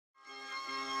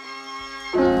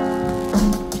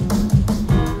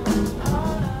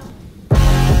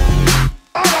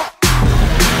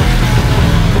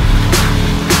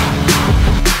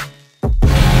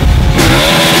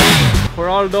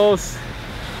all those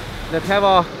that have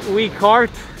a weak heart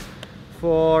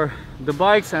for the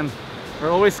bikes and are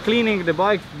always cleaning the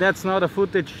bike. That's not a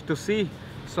footage to see,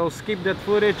 so skip that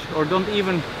footage or don't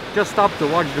even just stop to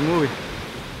watch the movie.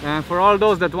 And for all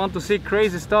those that want to see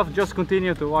crazy stuff, just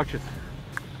continue to watch it.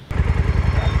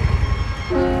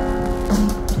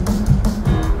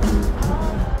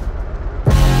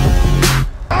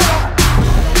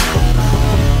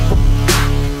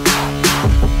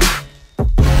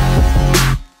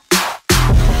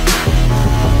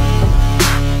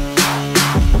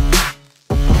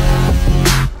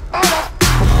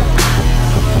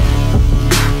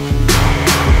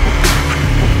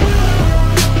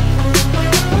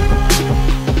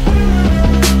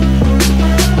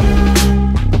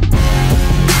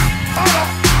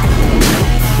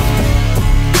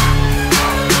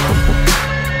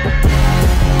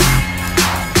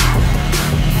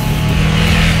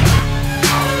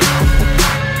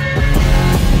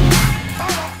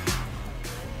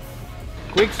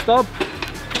 Quick stop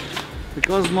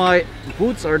because my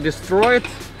boots are destroyed,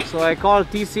 so I called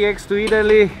TCX to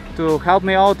Italy to help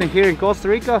me out in here in Costa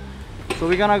Rica. So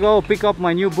we're gonna go pick up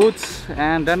my new boots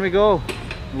and then we go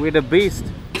with the beast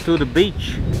to the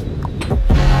beach.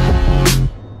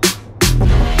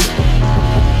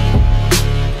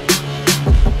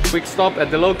 Quick stop at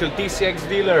the local TCX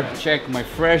dealer, check my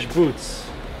fresh boots.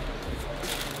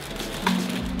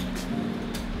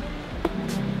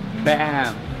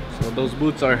 Bam! So those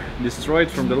boots are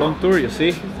destroyed from the long tour, you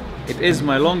see. It is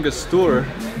my longest tour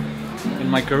in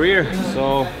my career,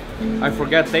 so I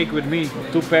forgot take with me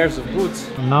 2 pairs of boots.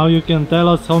 Now you can tell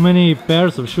us how many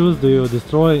pairs of shoes do you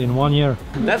destroy in 1 year?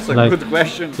 That's a good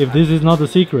question. If this is not a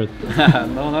secret.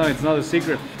 No, it's not a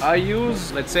secret. I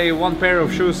use, let's say, 1 pair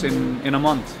of shoes in a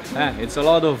month. It's a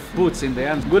lot of boots in the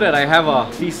end. Good that I have a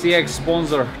TCX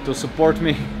sponsor to support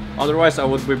me, otherwise I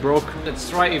would be broke. Let's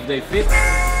try if they fit.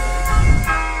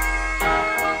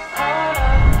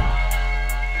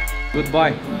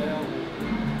 Goodbye.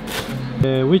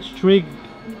 Which trick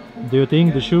do you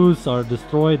think the shoes are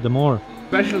destroyed the more?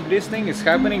 Especially this thing is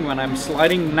happening when I'm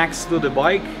sliding next to the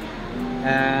bike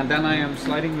and then I am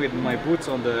sliding with my boots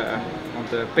on the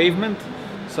pavement,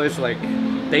 so it's like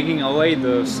taking away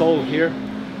the sole here.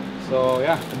 So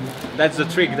yeah, that's the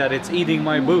trick, that it's eating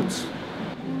my boots.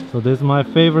 So this is my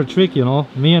favorite trick, you know,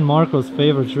 me and Marco's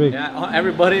favorite trick. Yeah,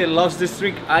 everybody loves this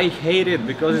trick. I hate it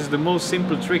because it's the most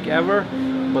simple trick ever,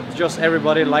 but just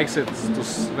everybody likes it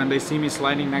when they see me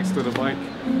sliding next to the bike.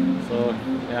 So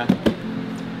yeah,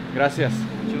 gracias.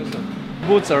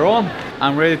 Boots are on.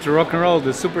 I'm ready to rock and roll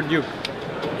the Super Duke.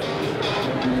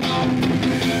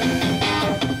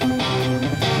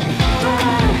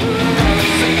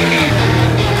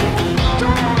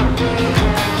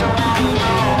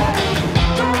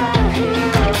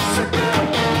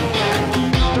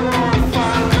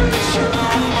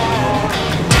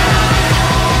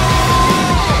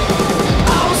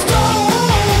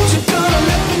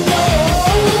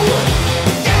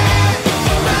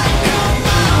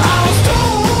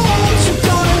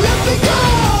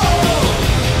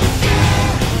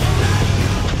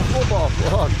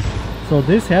 So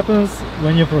this happens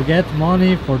when you forget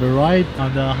money for the ride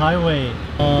on the highway.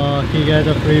 Oh, he got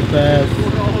a free pass.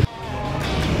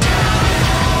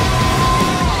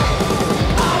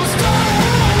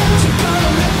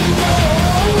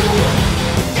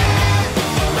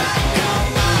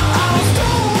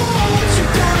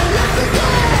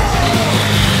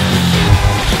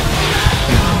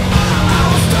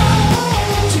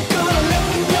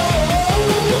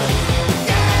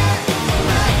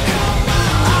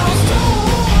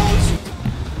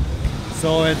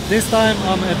 So at this time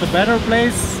I'm at a better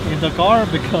place in the car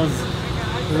because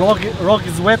Rock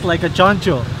is wet like a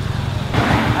chancho.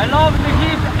 I love the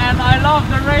heat and I love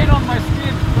the rain on my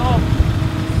skin, so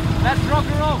let's rock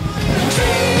and roll.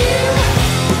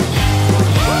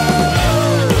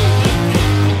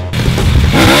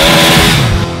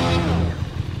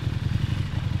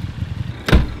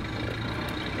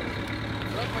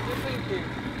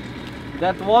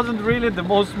 That wasn't really the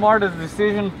most smartest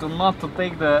decision not to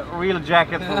take the real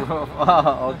jacket for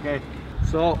okay.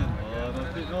 So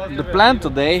the plan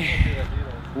today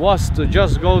was to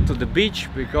just go to the beach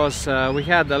because we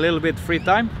had a little bit free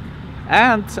time,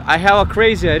 and I have a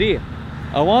crazy idea.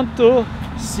 I want to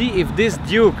see if this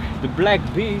Duke, the Black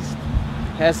Beast,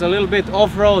 has a little bit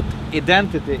off-road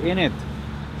identity in it.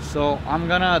 So I'm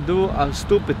gonna do a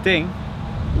stupid thing.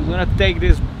 I'm gonna take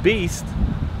this beast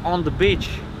on the beach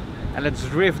and let's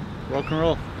drift, rock and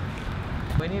roll.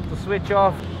 We need to switch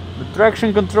off the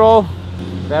traction control.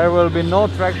 There will be no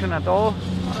traction at all.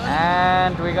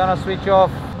 And we're gonna switch off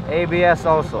ABS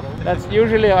also. That's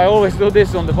usually, I always do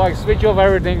this on the bike, switch off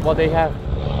everything what they have.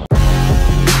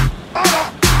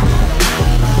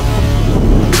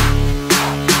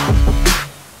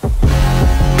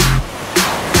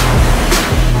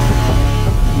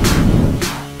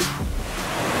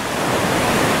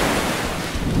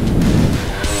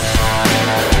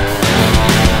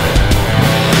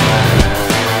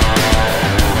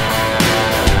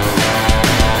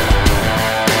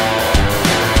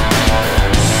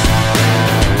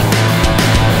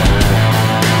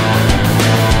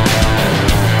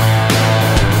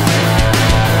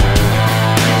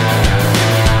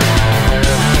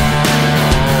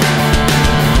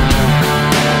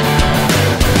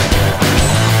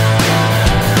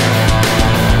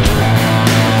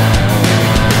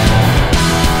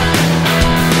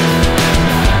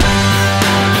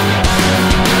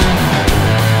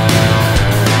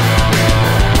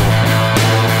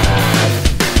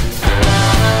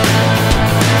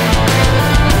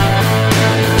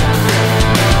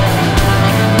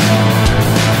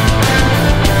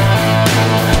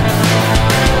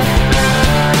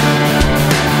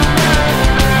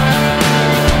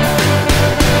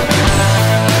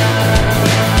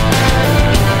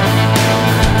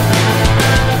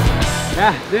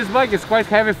 Yeah, this bike is quite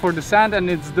heavy for the sand, and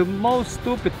it's the most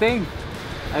stupid thing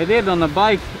I did on a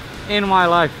bike in my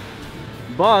life.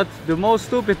 But the most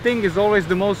stupid thing is always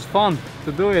the most fun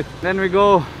to do it. Then we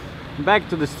go back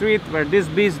to the street where this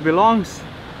beast belongs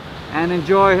and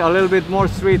enjoy a little bit more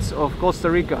streets of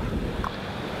Costa Rica.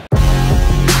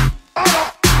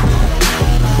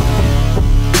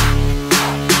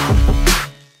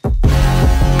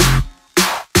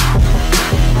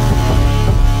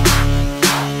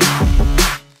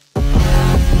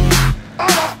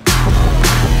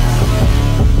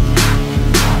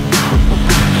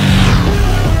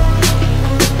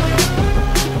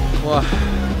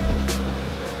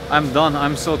 I'm done,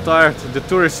 I'm so tired, the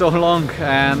tour is so long,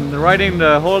 and riding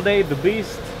the whole day the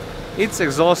beast, it's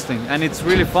exhausting and it's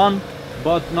really fun.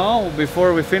 But now,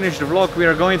 before we finish the vlog, we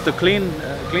are going to clean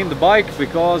the bike,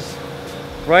 because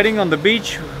riding on the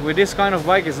beach with this kind of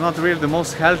bike is not really the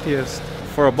most healthiest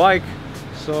for a bike.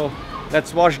 So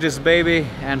let's wash this baby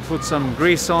and put some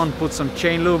grease on, put some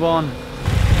chain lube on.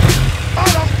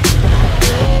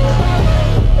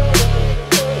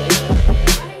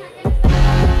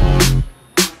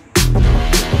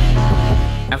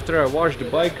 After I wash the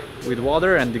bike with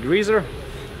water and degreaser,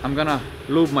 I'm gonna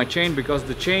lube my chain, because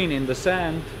the chain in the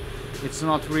sand, it's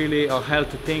not really a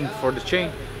healthy thing for the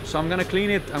chain. So I'm gonna clean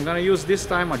it. I'm gonna use this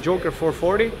time a Joker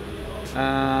 440,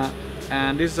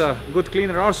 and this is a good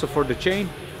cleaner also for the chain,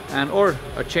 or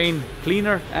a chain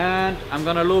cleaner. And I'm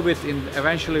gonna lube it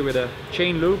eventually with a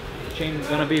chain lube. The chain is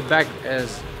gonna be back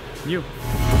as new.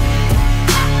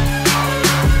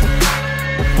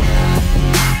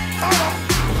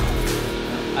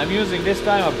 I'm using this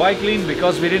time a bike clean,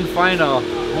 because we didn't find a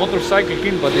motorcycle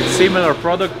clean, but it's similar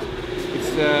product. It's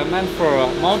meant for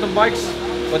mountain bikes,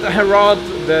 but I rode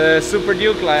the Super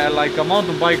Duke like a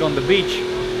mountain bike on the beach,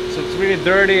 so it's really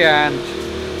dirty, and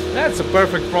that's a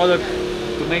perfect product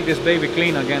to make this baby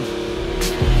clean again.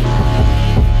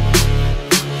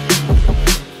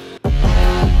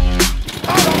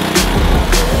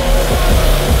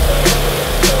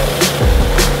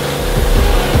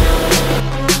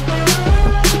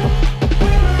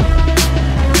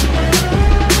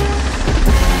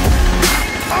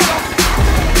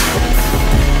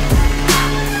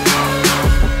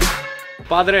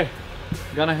 Padre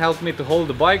gonna help me to hold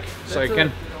the bike so I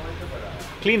can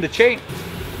clean the chain.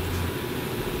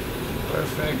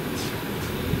 Perfect.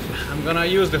 I'm gonna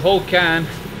use the whole can.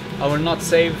 I will not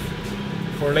save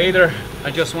for later. I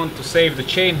just want to save the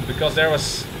chain, because there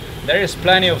is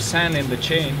plenty of sand in the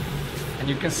chain, and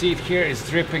you can see it here is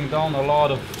dripping down a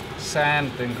lot of sand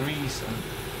and grease and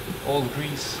old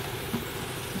grease.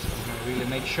 So I'm gonna really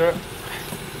make sure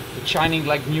it's shining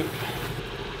like new.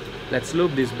 Let's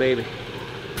lube this baby.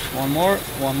 One more.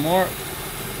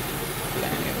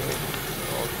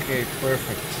 Okay,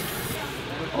 perfect.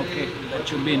 Okay, that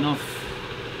should be enough.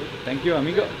 Thank you,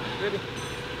 amigo.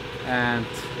 And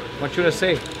what should I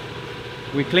say?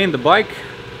 We cleaned the bike.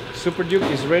 Super Duke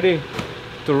is ready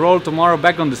to roll tomorrow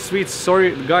back on the streets.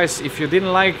 Sorry guys if you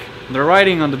didn't like the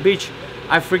riding on the beach.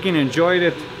 I freaking enjoyed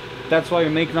it. That's why we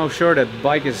make now sure that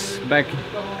bike is back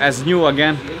as new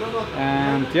again.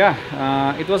 And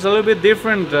yeah, it was a little bit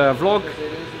different vlog.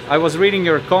 I was reading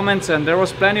your comments, and there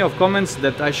was plenty of comments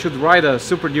that I should ride a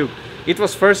Super Duke. It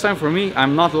was first time for me,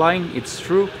 I'm not lying, it's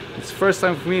true. It's first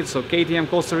time for me, so KTM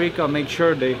Costa Rica made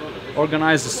sure they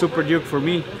organized the Super Duke for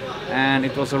me. And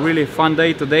it was a really fun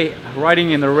day today,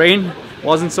 riding in the rain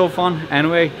wasn't so fun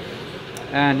anyway.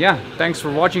 And yeah, thanks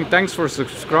for watching, thanks for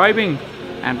subscribing,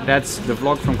 and that's the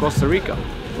vlog from Costa Rica.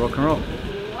 Rock and roll.